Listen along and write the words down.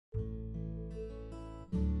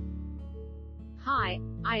Hi,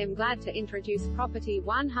 I am glad to introduce property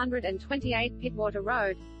 128 Pittwater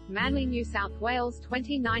Road, Manly, New South Wales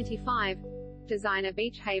 2095. Designer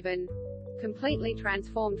Beach Haven. Completely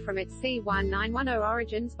transformed from its C1910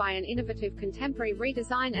 origins by an innovative contemporary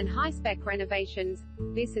redesign and high-spec renovations,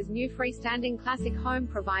 this is new freestanding classic home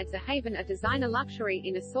provides a haven, a designer luxury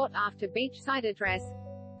in a sought-after beachside address.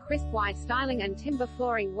 Crisp white styling and timber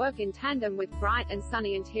flooring work in tandem with bright and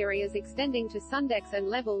sunny interiors extending to sundecks and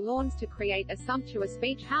level lawns to create a sumptuous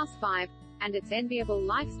beach house vibe, and its enviable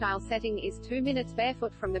lifestyle setting is 2 minutes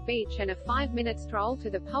barefoot from the beach and a 5-minute stroll to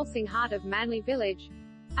the pulsing heart of Manly Village.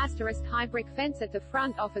 High brick fence at the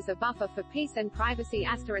front offers a buffer for peace and privacy.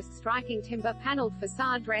 Striking timber paneled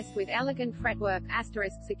facade dressed with elegant fretwork.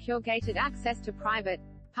 Secure gated access to private,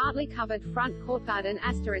 partly covered front courtyard.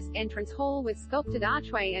 Entrance hall with sculpted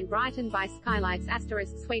archway and brightened by skylights.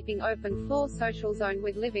 Sweeping open floor social zone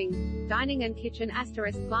with living, dining and kitchen.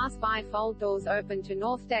 Glass bifold doors open to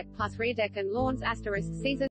north deck plus rear deck and lawns. Caesar